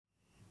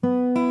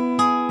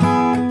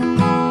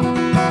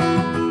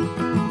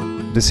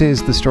This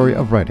is the story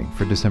of writing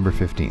for December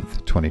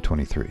 15th,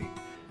 2023.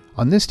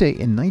 On this day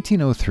in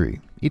 1903,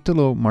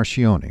 Italo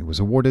Marchioni was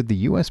awarded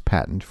the U.S.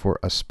 patent for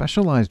a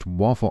specialized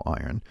waffle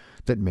iron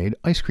that made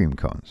ice cream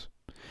cones.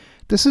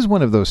 This is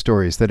one of those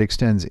stories that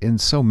extends in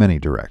so many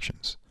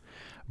directions.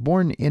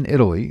 Born in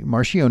Italy,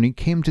 Marchioni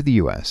came to the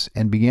U.S.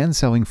 and began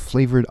selling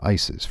flavored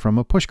ices from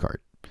a pushcart.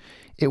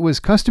 It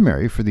was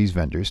customary for these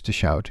vendors to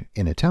shout,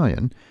 in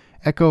Italian,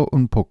 "Ecco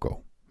un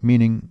poco,"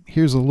 meaning,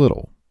 "here's a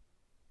little."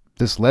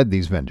 This led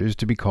these vendors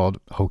to be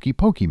called hokey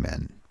pokey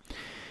men.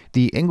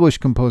 The English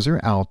composer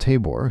Al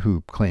Tabor,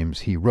 who claims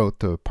he wrote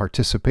the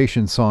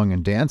participation song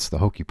and dance, the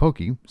Hokey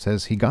Pokey,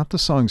 says he got the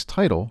song's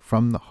title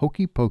from the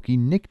Hokey Pokey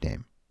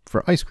nickname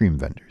for ice cream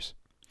vendors.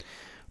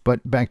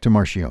 But back to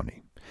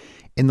Marchioni.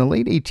 In the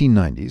late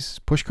 1890s,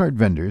 pushcart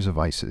vendors of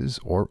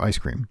ices, or ice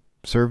cream,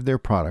 served their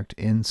product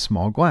in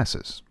small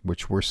glasses,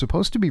 which were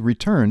supposed to be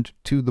returned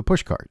to the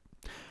pushcart.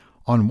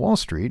 On Wall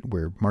Street,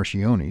 where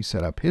Marchioni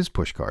set up his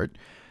pushcart,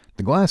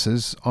 the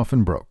glasses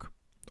often broke,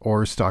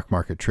 or stock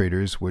market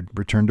traders would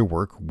return to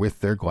work with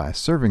their glass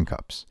serving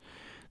cups.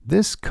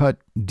 This cut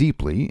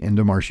deeply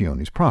into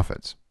Marchioni's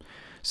profits.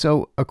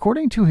 So,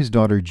 according to his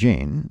daughter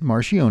Jane,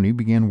 Marchioni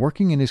began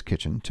working in his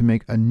kitchen to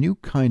make a new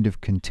kind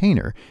of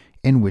container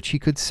in which he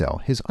could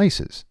sell his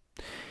ices.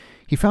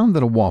 He found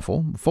that a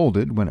waffle,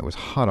 folded when it was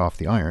hot off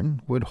the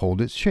iron, would hold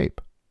its shape.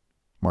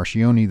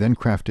 Marchioni then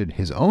crafted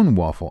his own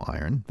waffle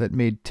iron that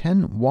made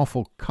 10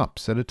 waffle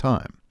cups at a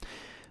time.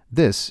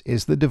 This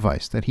is the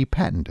device that he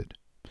patented.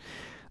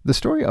 The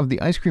story of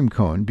the ice cream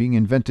cone being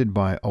invented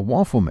by a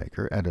waffle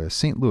maker at a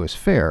St. Louis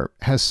fair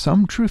has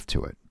some truth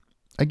to it.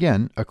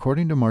 Again,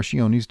 according to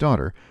Marchioni's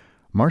daughter,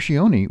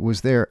 Marchioni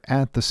was there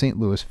at the St.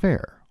 Louis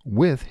fair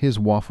with his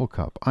waffle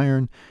cup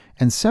iron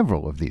and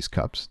several of these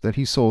cups that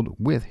he sold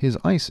with his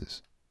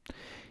ices.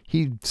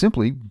 He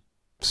simply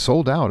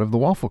sold out of the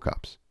waffle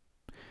cups.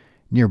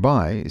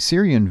 Nearby,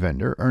 Syrian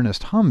vendor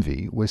Ernest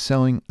Hamvi was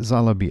selling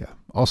zalabia,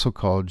 also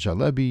called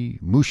jalebi,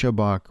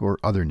 mushabak, or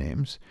other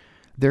names.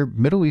 They're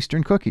Middle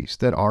Eastern cookies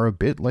that are a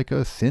bit like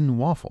a thin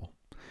waffle.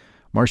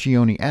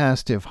 Marchioni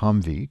asked if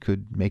Hamvi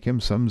could make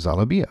him some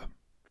zalabia.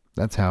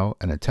 That's how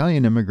an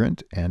Italian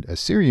immigrant and a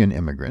Syrian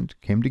immigrant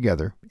came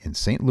together in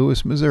St.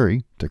 Louis,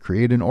 Missouri, to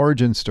create an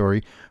origin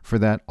story for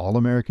that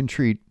all-American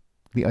treat,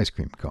 the ice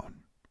cream cone.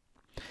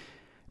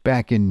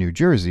 Back in New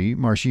Jersey,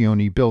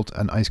 Marchioni built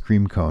an ice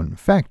cream cone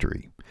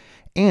factory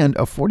and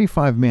a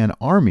 45-man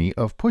army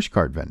of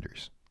pushcart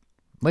vendors.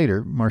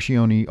 Later,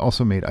 Marchioni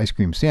also made ice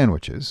cream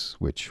sandwiches,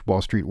 which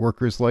Wall Street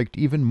workers liked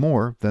even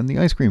more than the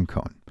ice cream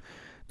cone.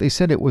 They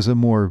said it was a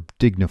more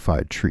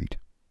dignified treat.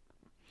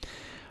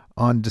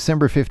 On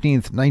December 15,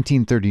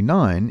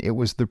 1939, it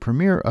was the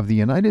premiere of the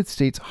United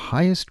States'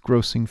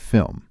 highest-grossing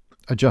film,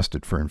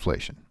 adjusted for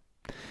inflation.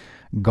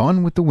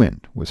 Gone with the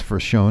Wind was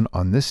first shown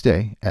on this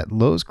day at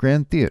Loew's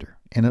Grand Theater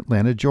in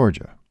Atlanta,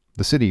 Georgia,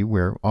 the city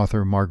where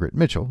author Margaret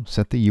Mitchell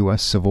set the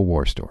U.S. Civil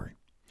War story.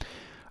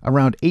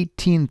 Around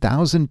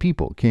 18,000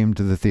 people came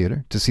to the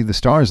theater to see the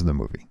stars of the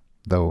movie,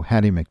 though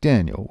Hattie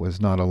McDaniel was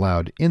not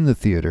allowed in the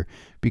theater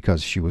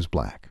because she was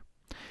black.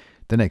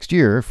 The next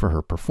year, for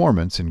her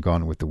performance in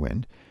Gone with the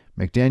Wind,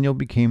 McDaniel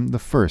became the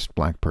first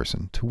black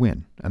person to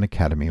win an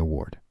Academy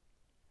Award.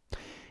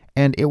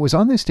 And it was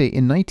on this day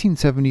in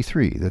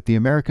 1973 that the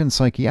American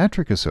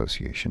Psychiatric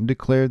Association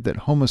declared that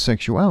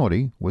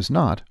homosexuality was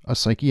not a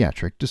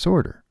psychiatric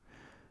disorder.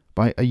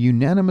 By a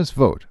unanimous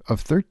vote of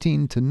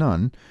 13 to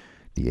none,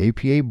 the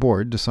APA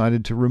board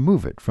decided to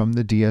remove it from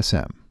the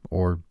DSM,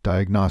 or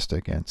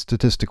Diagnostic and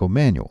Statistical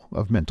Manual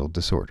of Mental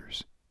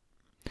Disorders.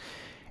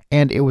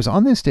 And it was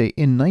on this day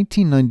in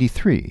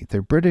 1993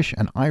 that British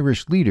and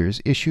Irish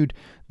leaders issued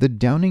the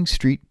Downing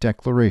Street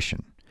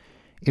Declaration.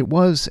 It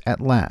was,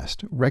 at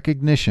last,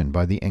 recognition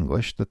by the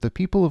English that the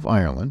people of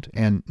Ireland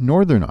and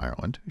Northern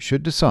Ireland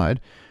should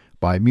decide,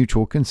 by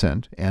mutual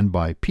consent and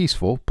by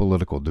peaceful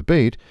political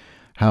debate,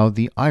 how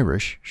the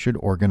Irish should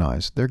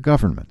organize their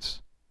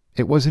governments.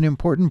 It was an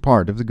important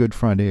part of the Good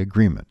Friday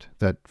Agreement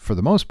that, for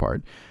the most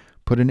part,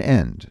 put an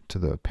end to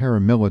the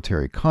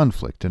paramilitary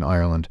conflict in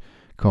Ireland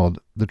called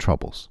the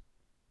Troubles.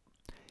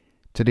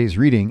 Today's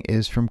reading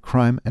is from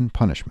Crime and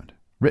Punishment,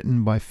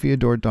 written by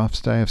Fyodor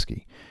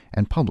Dostoevsky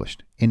and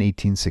published in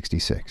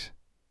 1866.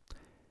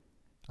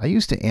 I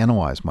used to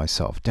analyze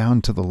myself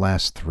down to the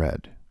last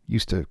thread,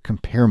 used to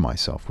compare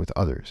myself with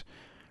others,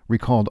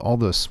 recalled all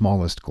the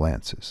smallest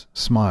glances,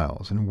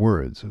 smiles, and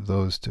words of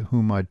those to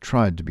whom I'd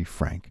tried to be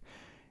frank,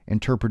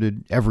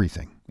 interpreted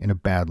everything in a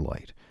bad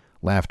light,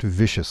 laughed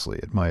viciously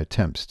at my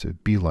attempts to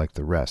be like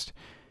the rest,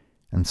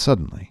 and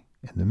suddenly,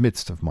 in the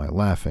midst of my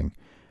laughing,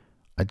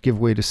 I'd give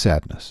way to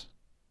sadness,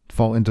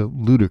 fall into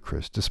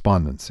ludicrous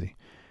despondency,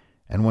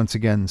 and once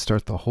again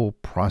start the whole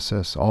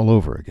process all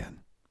over again.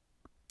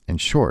 In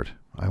short,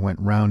 I went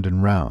round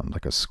and round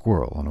like a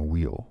squirrel on a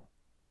wheel.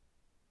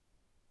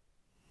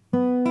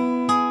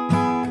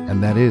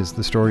 And that is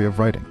the story of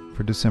writing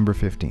for December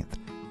 15th.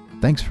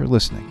 Thanks for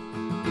listening.